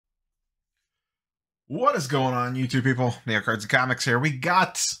What is going on, YouTube people? Neo Cards and Comics here. We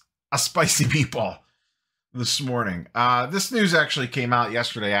got a spicy meatball this morning. This news actually came out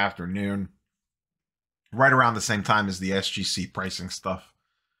yesterday afternoon, right around the same time as the SGC pricing stuff.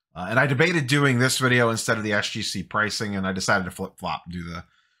 And I debated doing this video instead of the SGC pricing, and I decided to flip-flop, do the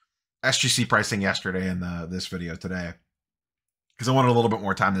SGC pricing yesterday and this video today, because I wanted a little bit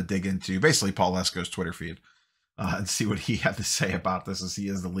more time to dig into basically Paul Lesko's Twitter feed. And see what he had to say about this, as he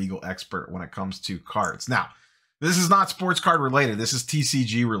is the legal expert when it comes to cards. Now, this is not sports card related. This is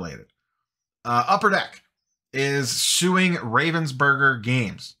TCG related. Upper Deck is suing Ravensburger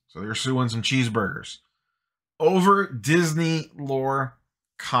Games. So they're suing some cheeseburgers over Disney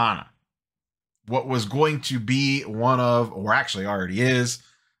Lorcana. What was going to be one of, or actually already is,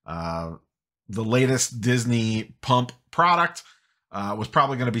 the latest Disney pump product. Was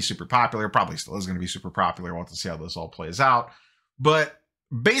probably going to be super popular, probably still is going to be super popular. We'll have to see how this all plays out. But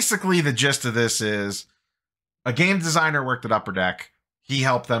basically the gist of this is a game designer worked at Upper Deck. He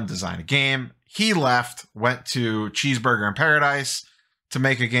helped them design a game. He left, went to Cheeseburger in Paradise to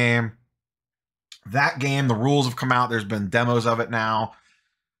make a game. That game, the rules have come out. There's been demos of it now,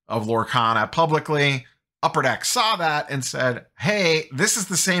 of Lorcana publicly. Upper Deck saw that and said, hey, this is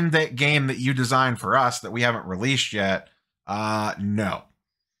the same game that you designed for us that we haven't released yet. No,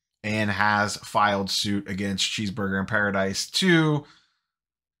 and has filed suit against Cheeseburger in Paradise to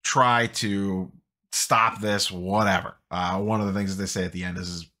try to stop this, whatever. One of the things that they say at the end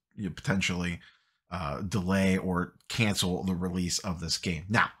is you potentially delay or cancel the release of this game.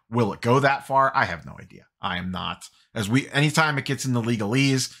 Now, will it go that far? I have no idea. I am not. Anytime it gets in the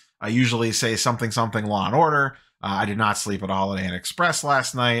legalese, I usually say something, Law and Order. I did not sleep at Holiday Inn Express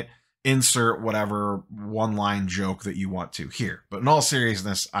last night. Insert whatever one-line joke that you want to here. But in all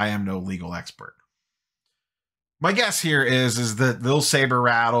seriousness, I am no legal expert. My guess here is that they'll saber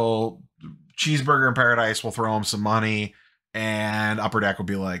rattle, Cheeseburger in Paradise will throw them some money, and Upper Deck will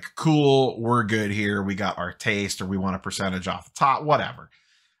be like, cool, we're good here, we got our taste, or we want a percentage off the top, whatever.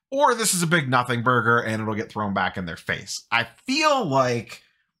 Or this is a big nothing burger, and it'll get thrown back in their face. I feel like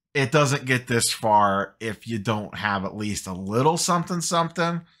it doesn't get this far if you don't have at least a little something.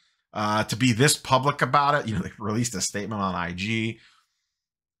 To be this public about it, they released a statement on IG,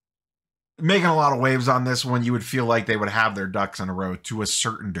 making a lot of waves on this one. You would feel like they would have their ducks in a row to a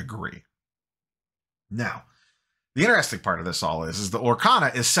certain degree. Now, the interesting part of this all is that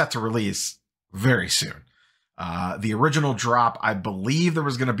Lorcana is set to release very soon. The original drop, I believe there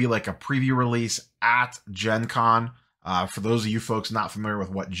was going to be like a preview release at Gen Con. For those of you folks not familiar with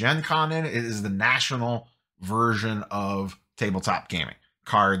what Gen Con is, it is the national version of tabletop gaming.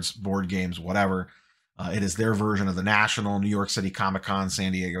 Cards, board games, whatever. It is their version of the national New York City Comic-Con,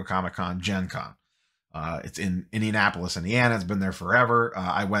 San Diego Comic-Con, Gen Con. It's in Indianapolis, Indiana. It's been there forever.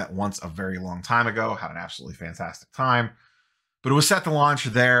 I went once a very long time ago, had an absolutely fantastic time. But it was set to launch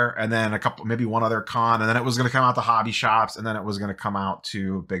there, and then maybe one other con, and then it was going to come out to hobby shops, and then it was going to come out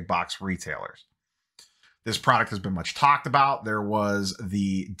to big box retailers. This product has been much talked about. There was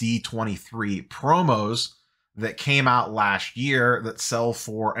the D23 promos that came out last year that sell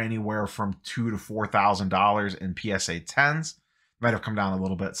for anywhere from $2,000 to $4,000 in PSA 10s. Might have come down a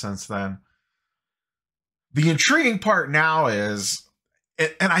little bit since then. The intriguing part now is,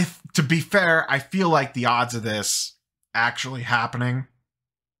 to be fair, I feel like the odds of this actually happening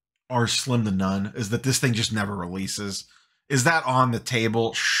are slim to none, is that this thing just never releases. Is that on the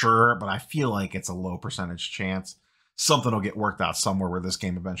table? Sure, but I feel like it's a low percentage chance. Something will get worked out somewhere where this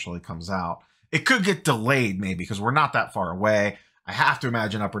game eventually comes out. It could get delayed maybe because we're not that far away. I have to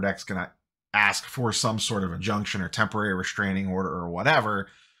imagine Upper Deck's going to ask for some sort of injunction or temporary restraining order or whatever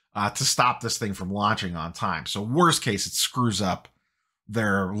to stop this thing from launching on time. So worst case, it screws up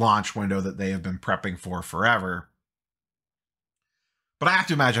their launch window that they have been prepping for forever. But I have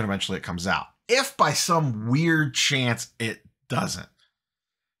to imagine eventually it comes out. If by some weird chance it doesn't,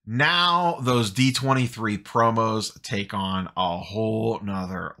 now those D23 promos take on a whole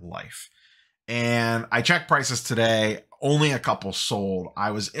nother life. And I checked prices today, only a couple sold.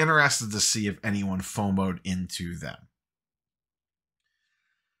 I was interested to see if anyone FOMO'd into them.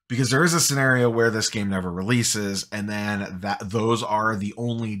 Because there is a scenario where this game never releases, and then those are the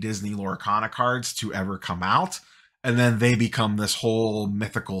only Disney Lorcana cards to ever come out, and then they become this whole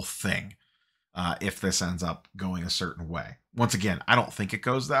mythical thing if this ends up going a certain way. Once again, I don't think it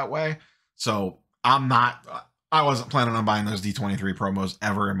goes that way, so I wasn't planning on buying those D23 promos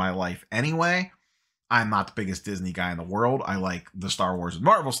ever in my life anyway. I'm not the biggest Disney guy in the world. I like the Star Wars and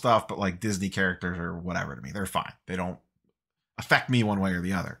Marvel stuff, but like Disney characters or whatever to me, they're fine. They don't affect me one way or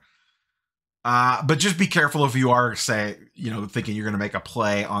the other. But just be careful if you are, say, thinking you're going to make a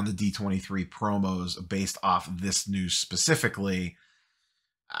play on the D23 promos based off this news specifically.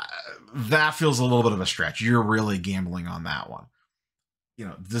 That feels a little bit of a stretch. You're really gambling on that one.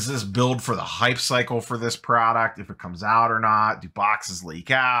 Does this build for the hype cycle for this product? If it comes out or not? Do boxes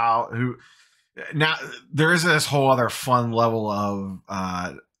leak out? Now, there is this whole other fun level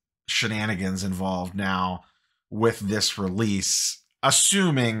of shenanigans involved now with this release,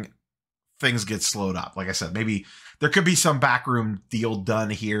 assuming things get slowed up. Like I said, maybe there could be some backroom deal done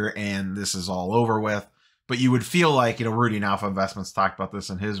here and this is all over with. But you would feel like, Rudy in Alpha Investments talked about this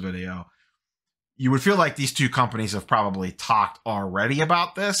in his video. You would feel like these two companies have probably talked already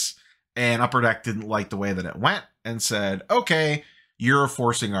about this, and Upper Deck didn't like the way that it went and said, okay, you're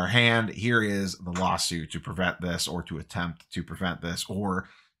forcing our hand. Here is the lawsuit to prevent this, or to attempt to prevent this, or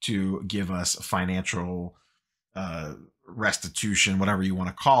to give us financial restitution, whatever you want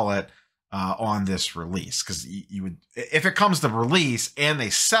to call it, on this release. Because you would, if it comes to release and they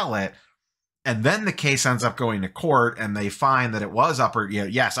sell it, and then the case ends up going to court and they find that it was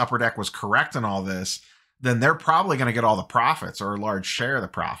Upper Deck was correct in all this, then they're probably going to get all the profits, or a large share of the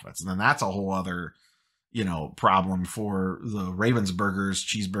profits. And then that's a whole other, problem for the Ravensburgers,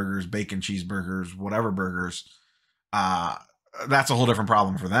 cheeseburgers, bacon cheeseburgers, whatever burgers. That's a whole different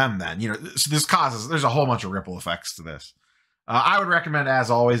problem for them then. So there's a whole bunch of ripple effects to this. I would recommend, as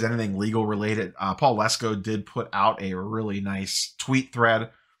always, anything legal related. Paul Lesko did put out a really nice tweet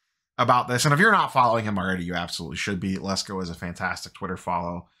thread about this. And if you're not following him already, you absolutely should be. Lesko is a fantastic Twitter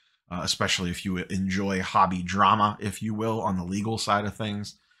follow, especially if you enjoy hobby drama, if you will, on the legal side of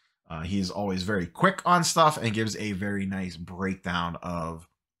things. He is always very quick on stuff and gives a very nice breakdown of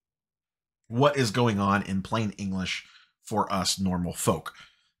what is going on in plain English for us normal folk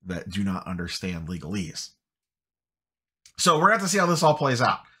that do not understand legalese. So we're going to have to see how this all plays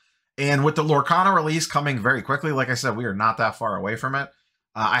out. And with the Lorcana release coming very quickly, like I said, we are not that far away from it.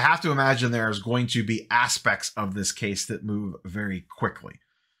 I have to imagine there's going to be aspects of this case that move very quickly.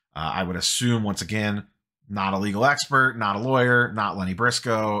 I would assume, once again, not a legal expert, not a lawyer, not Lenny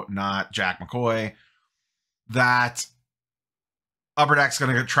Briscoe, not Jack McCoy, that Upper Deck's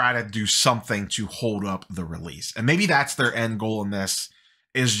going to try to do something to hold up the release. And maybe that's their end goal in this,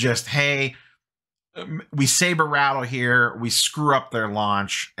 is just, hey, we saber rattle here, we screw up their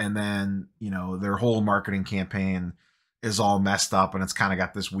launch, and then, their whole marketing campaign is all messed up and it's kind of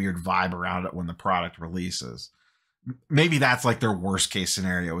got this weird vibe around it when the product releases. Maybe that's like their worst case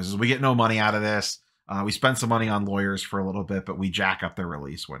scenario, is we get no money out of this. We spend some money on lawyers for a little bit, but we jack up their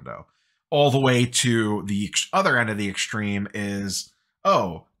release window. All the way to the other end of the extreme is,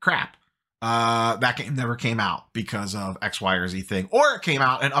 oh, crap. That game never came out because of X, Y, or Z thing. Or it came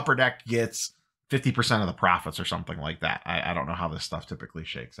out and Upper Deck gets 50% of the profits or something like that. I don't know how this stuff typically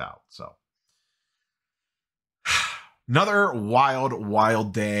shakes out. So another wild,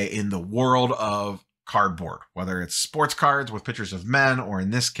 wild day in the world of cardboard, whether it's sports cards with pictures of men, or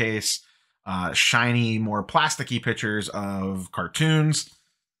in this case, shiny, more plasticky pictures of cartoons.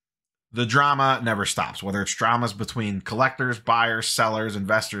 The drama never stops, whether it's dramas between collectors, buyers, sellers,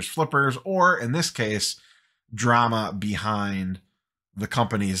 investors, flippers, or in this case, drama behind the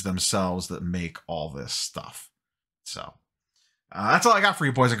companies themselves that make all this stuff. So that's all I got for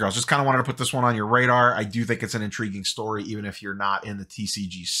you, boys and girls. Just kind of wanted to put this one on your radar. I do think it's an intriguing story, even if you're not in the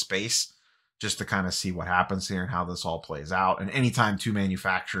TCG space, just to kind of see what happens here and how this all plays out. And anytime two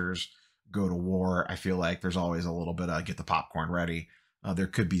manufacturers go to war, I feel like there's always a little bit of get the popcorn ready. There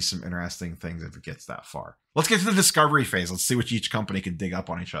could be some interesting things if it gets that far. Let's get to the discovery phase. Let's see what each company can dig up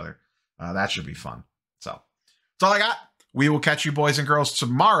on each other. That should be fun. So that's all I got. We will catch you, boys and girls,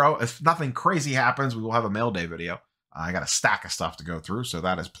 tomorrow. If nothing crazy happens, we will have a mail day video. I got a stack of stuff to go through, so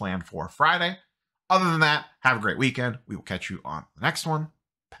that is planned for Friday. Other than that, have a great weekend. We will catch you on the next one.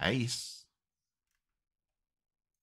 Peace.